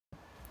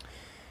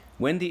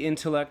When the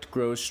intellect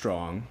grows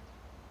strong,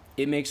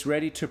 it makes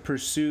ready to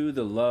pursue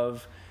the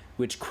love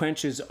which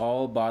quenches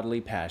all bodily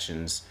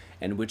passions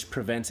and which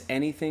prevents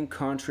anything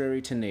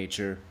contrary to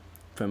nature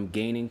from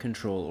gaining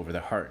control over the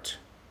heart.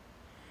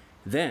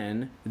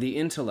 Then the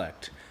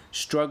intellect,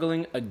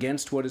 struggling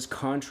against what is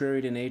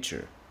contrary to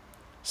nature,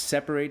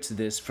 separates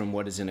this from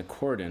what is in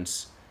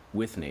accordance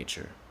with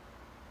nature.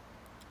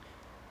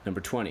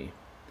 Number 20.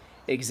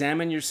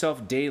 Examine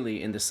yourself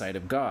daily in the sight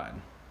of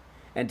God,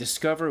 and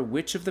discover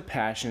which of the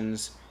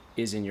passions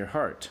is in your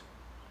heart.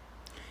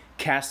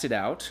 Cast it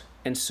out,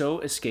 and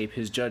so escape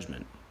his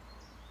judgment.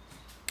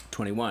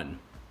 21.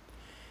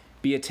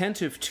 Be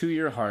attentive to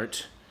your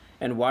heart,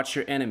 and watch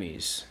your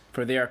enemies,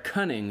 for they are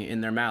cunning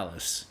in their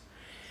malice.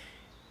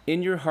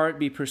 In your heart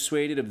be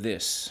persuaded of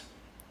this: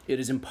 it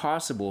is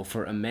impossible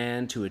for a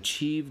man to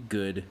achieve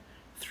good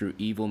through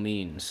evil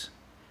means.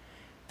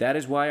 That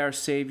is why our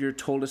Savior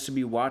told us to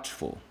be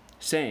watchful,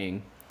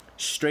 saying,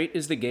 "Straight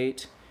is the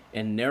gate,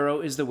 and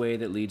narrow is the way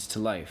that leads to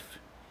life,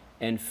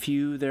 and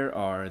few there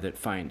are that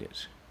find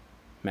it."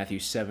 Matthew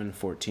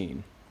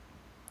 7:14.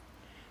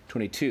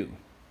 22.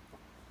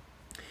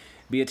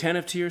 Be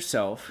attentive to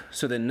yourself,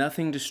 so that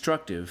nothing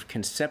destructive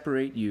can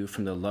separate you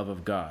from the love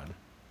of God.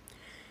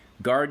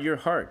 Guard your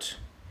heart,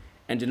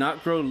 and do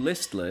not grow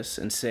listless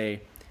and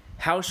say,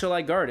 "How shall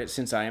I guard it,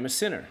 since I am a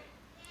sinner?"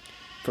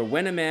 For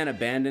when a man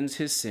abandons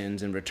his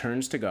sins and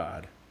returns to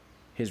God,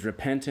 his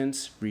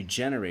repentance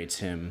regenerates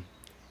him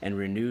and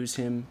renews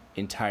him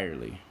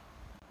entirely.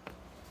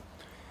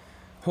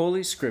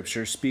 Holy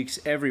Scripture speaks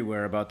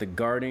everywhere about the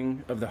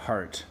guarding of the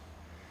heart,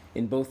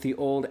 in both the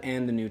Old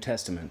and the New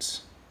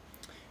Testaments.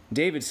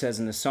 David says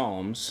in the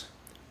Psalms,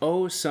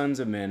 "O sons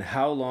of men,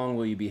 how long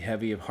will you be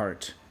heavy of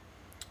heart?"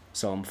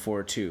 Psalm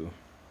 4:2.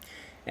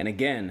 And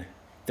again,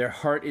 "Their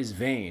heart is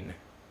vain,"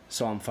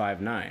 Psalm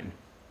 5:9.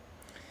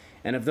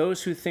 And of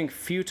those who think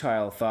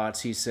futile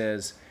thoughts, he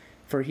says,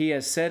 "For he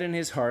has said in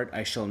his heart,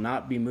 I shall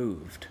not be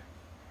moved,"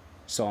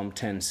 Psalm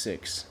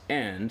 10:6.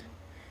 And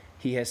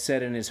he has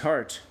said in his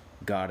heart,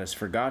 "God has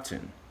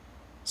forgotten,"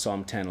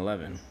 Psalm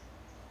 10:11.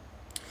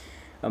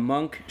 A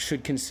monk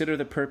should consider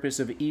the purpose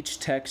of each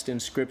text in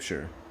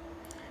Scripture,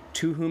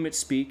 to whom it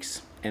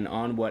speaks and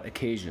on what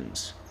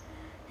occasions.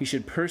 He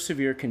should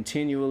persevere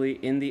continually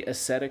in the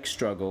ascetic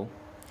struggle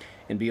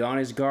and be on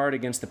his guard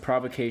against the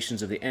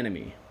provocations of the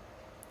enemy.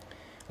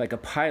 Like a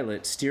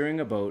pilot steering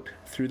a boat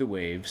through the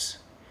waves,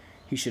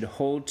 he should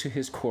hold to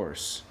his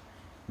course,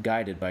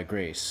 guided by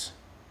grace.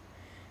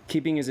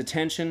 Keeping his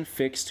attention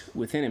fixed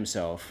within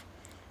himself,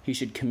 he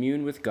should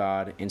commune with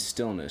God in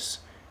stillness,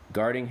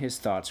 guarding his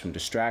thoughts from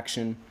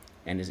distraction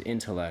and his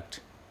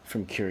intellect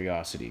from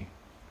curiosity.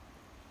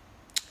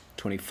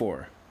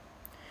 24.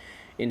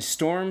 In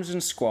storms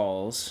and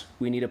squalls,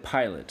 we need a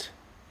pilot,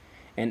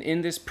 and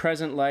in this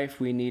present life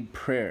we need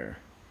prayer,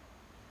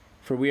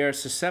 for we are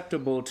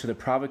susceptible to the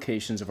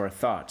provocations of our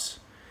thoughts,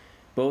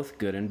 both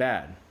good and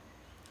bad.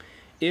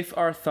 If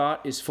our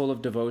thought is full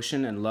of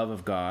devotion and love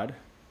of God,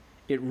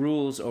 it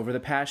rules over the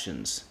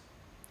passions.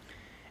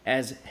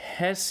 As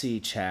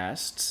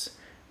hesychasts,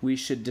 we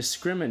should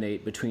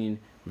discriminate between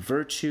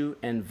virtue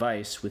and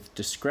vice with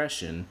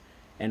discretion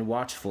and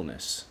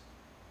watchfulness.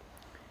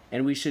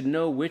 And we should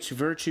know which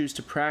virtues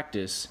to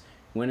practice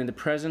when in the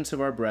presence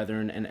of our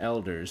brethren and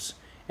elders,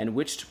 and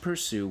which to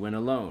pursue when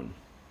alone.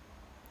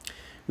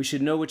 We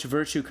should know which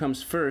virtue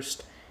comes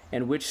first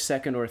and which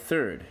second or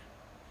third,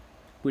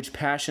 which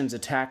passions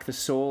attack the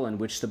soul and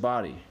which the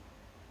body,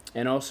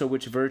 and also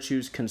which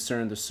virtues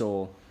concern the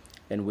soul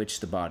and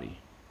which the body.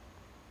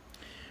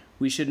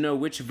 We should know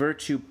which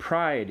virtue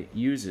pride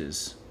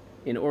uses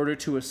in order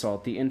to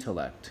assault the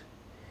intellect,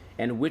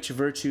 and which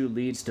virtue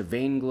leads to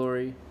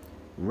vainglory,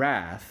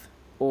 wrath,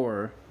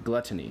 or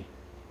gluttony.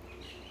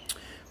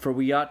 For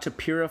we ought to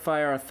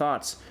purify our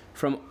thoughts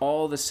from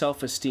all the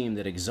self-esteem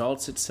that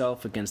exalts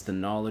itself against the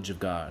knowledge of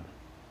God.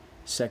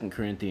 2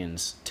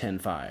 Corinthians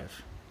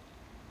 10:5.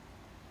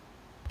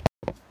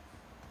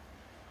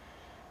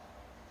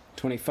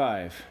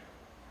 25.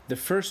 The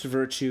first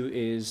virtue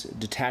is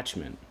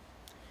detachment.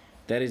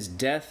 That is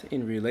death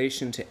in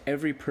relation to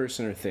every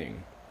person or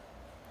thing.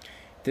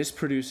 This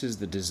produces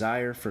the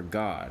desire for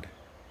God,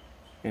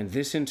 and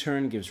this in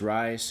turn gives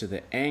rise to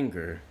the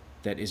anger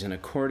that is in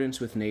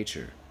accordance with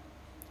nature,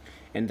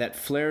 and that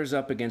flares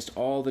up against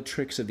all the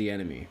tricks of the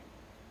enemy.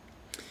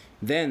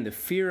 Then the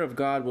fear of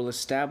God will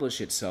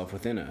establish itself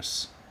within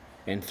us,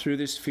 and through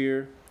this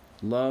fear,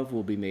 love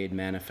will be made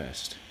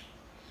manifest.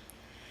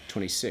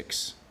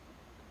 26.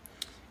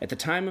 At the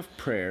time of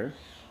prayer,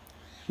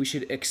 we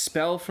should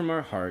expel from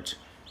our heart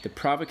the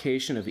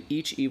provocation of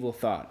each evil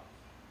thought,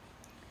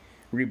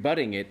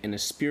 rebutting it in a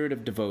spirit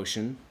of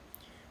devotion,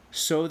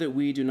 so that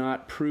we do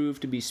not prove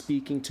to be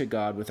speaking to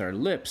God with our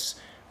lips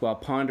while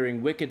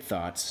pondering wicked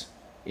thoughts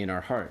in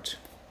our heart.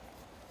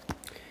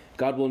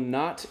 God will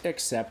not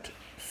accept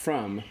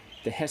from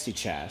the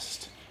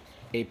hesychast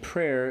a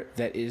prayer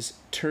that is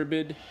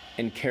turbid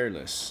and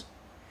careless.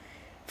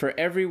 For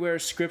everywhere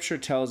Scripture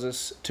tells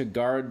us to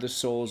guard the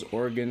soul's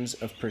organs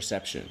of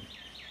perception.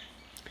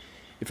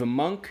 If a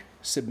monk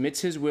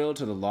submits his will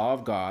to the law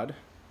of God,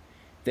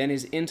 then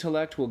his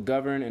intellect will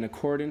govern in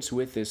accordance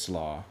with this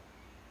law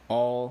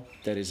all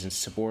that is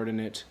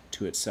insubordinate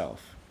to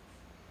itself.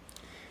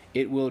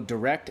 It will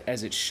direct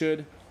as it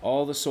should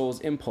all the soul's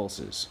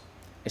impulses,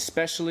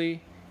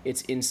 especially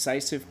its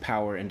incisive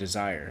power and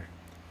desire,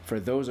 for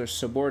those are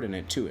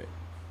subordinate to it.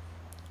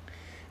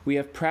 We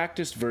have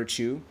practiced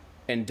virtue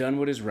and done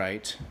what is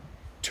right,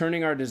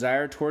 turning our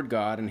desire toward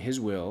God and his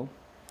will,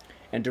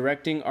 and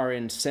directing our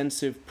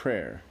incensive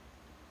prayer,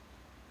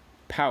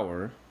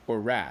 power,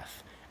 or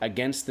wrath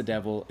against the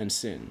devil and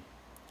sin.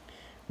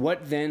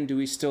 What then do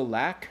we still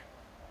lack?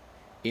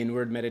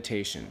 Inward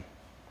meditation.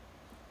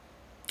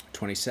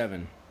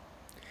 27.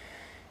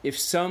 If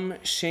some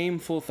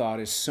shameful thought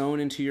is sown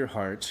into your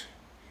heart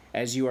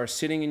as you are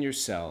sitting in your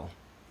cell,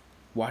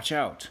 watch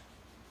out.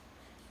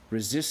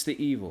 Resist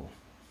the evil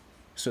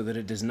so that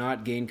it does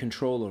not gain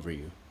control over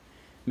you.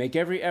 Make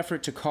every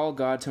effort to call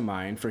God to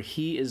mind, for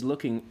he is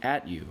looking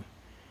at you,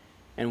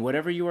 and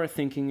whatever you are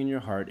thinking in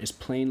your heart is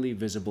plainly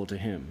visible to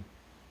him.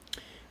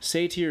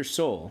 Say to your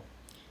soul,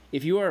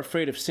 if you are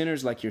afraid of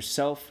sinners like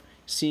yourself,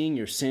 seeing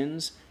your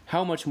sins,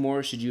 how much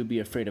more should you be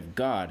afraid of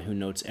God who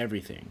notes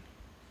everything?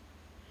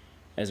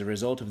 As a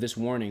result of this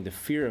warning, the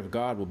fear of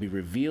God will be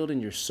revealed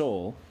in your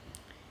soul,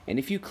 and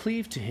if you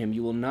cleave to him,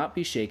 you will not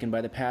be shaken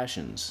by the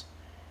passions.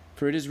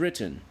 For it is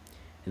written,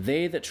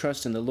 they that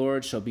trust in the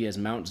Lord shall be as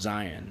Mount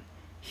Zion.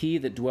 He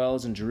that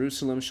dwells in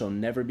Jerusalem shall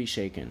never be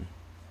shaken.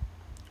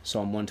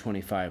 Psalm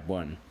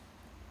 125:1.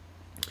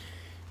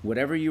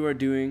 Whatever you are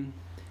doing,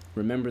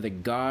 remember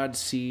that God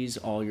sees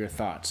all your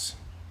thoughts,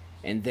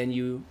 and then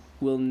you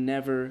will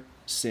never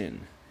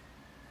sin.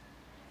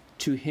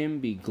 To him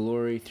be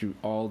glory through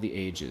all the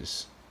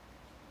ages.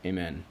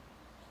 Amen.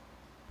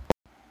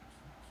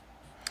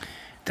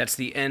 That's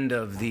the end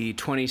of the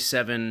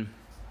 27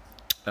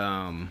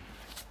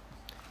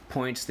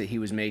 points that he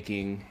was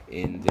making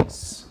in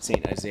this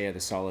St. Isaiah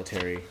the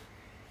Solitary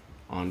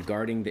on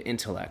guarding the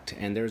intellect.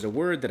 And there's a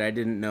word that I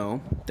didn't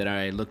know that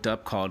I looked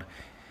up called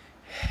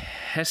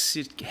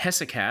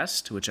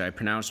hesychast, which I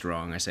pronounced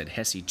wrong. I said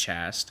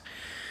hesychast.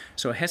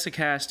 So a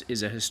hesychast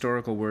is a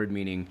historical word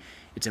meaning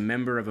it's a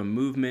member of a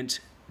movement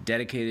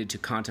dedicated to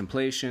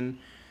contemplation,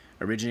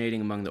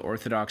 originating among the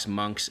Orthodox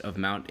monks of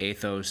Mount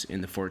Athos in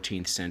the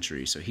 14th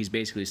century. So he's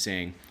basically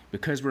saying,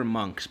 because we're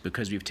monks,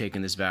 because we've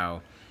taken this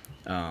vow,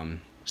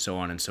 so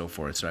on and so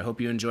forth. So I hope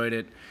you enjoyed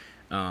it.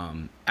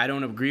 I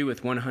don't agree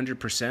with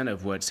 100%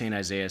 of what St.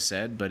 Isaiah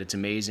said, but it's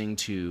amazing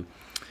to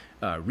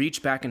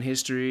reach back in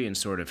history and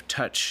sort of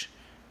touch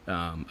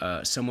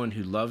someone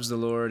who loves the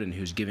Lord and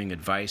who's giving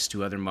advice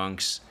to other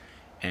monks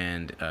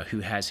and who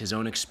has his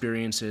own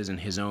experiences and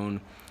his own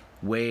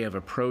way of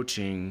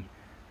approaching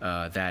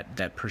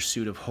that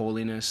pursuit of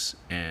holiness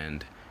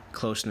and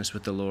closeness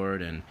with the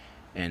Lord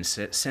and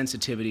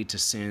sensitivity to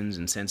sins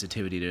and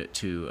sensitivity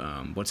to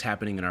what's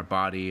happening in our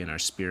body and our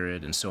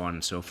spirit and so on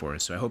and so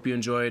forth. So I hope you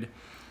enjoyed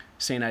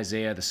St.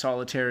 Isaiah the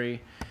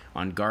Solitary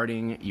on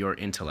guarding your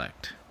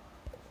intellect.